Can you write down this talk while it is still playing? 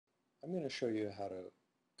I'm going to show you how to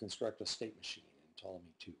construct a state machine in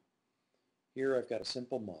Ptolemy II. Here I've got a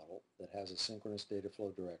simple model that has a synchronous data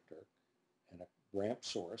flow director and a ramp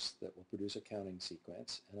source that will produce a counting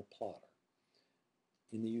sequence and a plotter.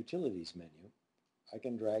 In the Utilities menu, I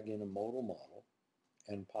can drag in a modal model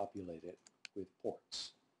and populate it with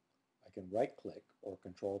ports. I can right-click or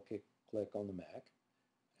control-click on the Mac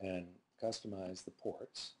and customize the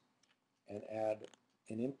ports and add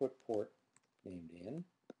an input port named in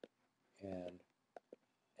and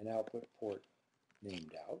an output port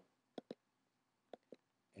named out,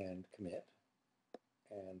 and commit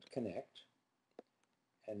and connect.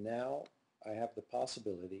 And now I have the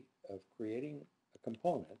possibility of creating a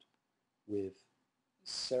component with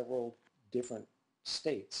several different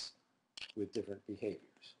states with different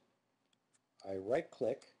behaviors. I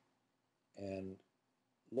right-click and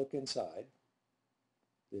look inside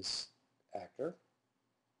this actor,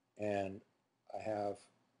 and I have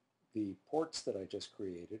the ports that I just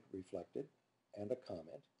created reflected and a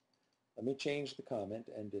comment. Let me change the comment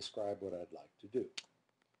and describe what I'd like to do.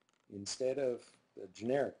 Instead of the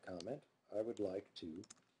generic comment, I would like to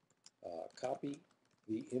copy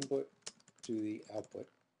the input to the output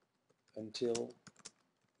until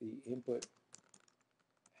the input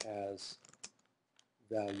has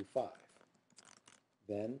value 5.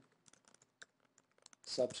 Then,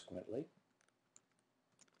 subsequently,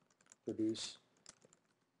 produce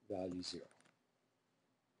value 0.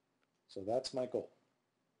 So that's my goal.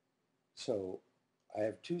 So I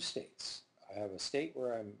have two states. I have a state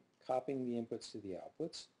where I'm copying the inputs to the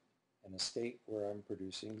outputs and a state where I'm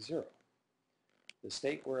producing 0. The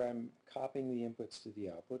state where I'm copying the inputs to the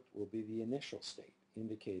output will be the initial state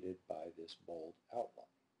indicated by this bold outline.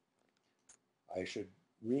 I should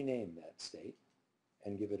rename that state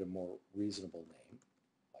and give it a more reasonable name,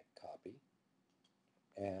 like copy,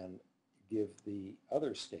 and give the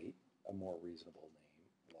other state a more reasonable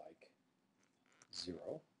name, like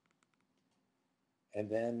 0. And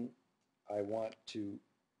then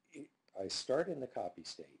I start in the copy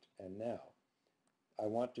state, and now I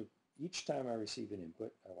want to, each time I receive an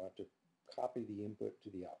input, I want to copy the input to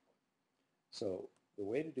the output. So the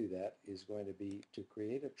way to do that is going to be to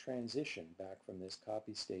create a transition back from this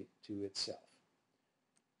copy state to itself.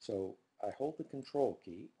 So I hold the control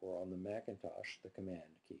key, or on the Macintosh, the command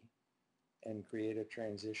key, and create a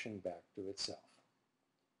transition back to itself.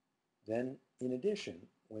 Then, in addition,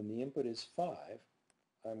 when the input is 5,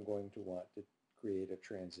 I'm going to want to create a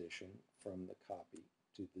transition from the copy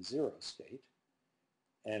to the 0 state.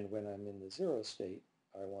 And when I'm in the 0 state,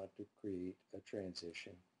 I want to create a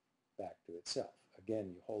transition back to itself. Again,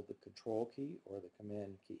 you hold the control key or the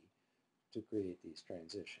command key to create these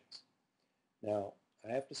transitions. Now,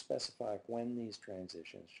 I have to specify when these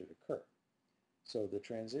transitions should occur. So the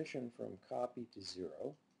transition from copy to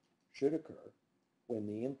 0 should occur when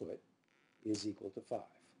the input is equal to 5.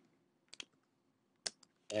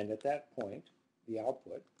 And at that point, the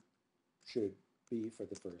output should be, for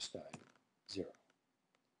the first time, 0.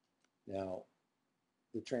 Now,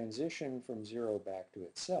 the transition from 0 back to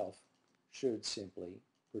itself should simply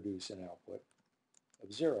produce an output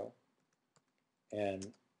of 0,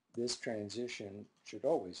 and this transition should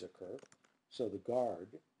always occur, so the guard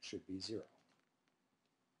should be 0.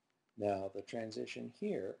 Now, the transition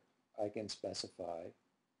here I can specify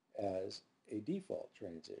as a default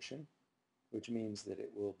transition, which means that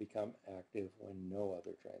it will become active when no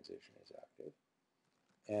other transition is active.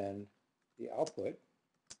 And the output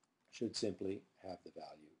should simply have the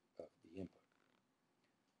value of the input.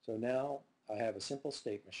 So now I have a simple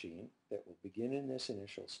state machine that will begin in this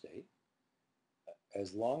initial state.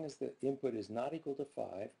 As long as the input is not equal to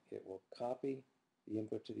 5, it will copy the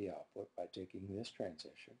input to the output by taking this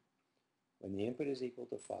transition. When the input is equal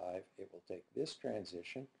to 5, it will take this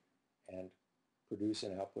transition and produce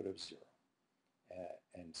an output of 0.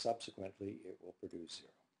 And subsequently, it will produce 0.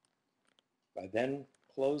 If I then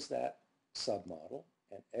close that submodel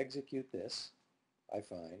and execute this, I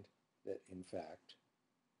find that, in fact,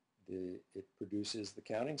 it produces the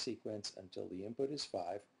counting sequence until the input is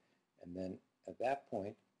 5, and then at that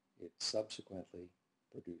point, it subsequently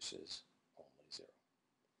produces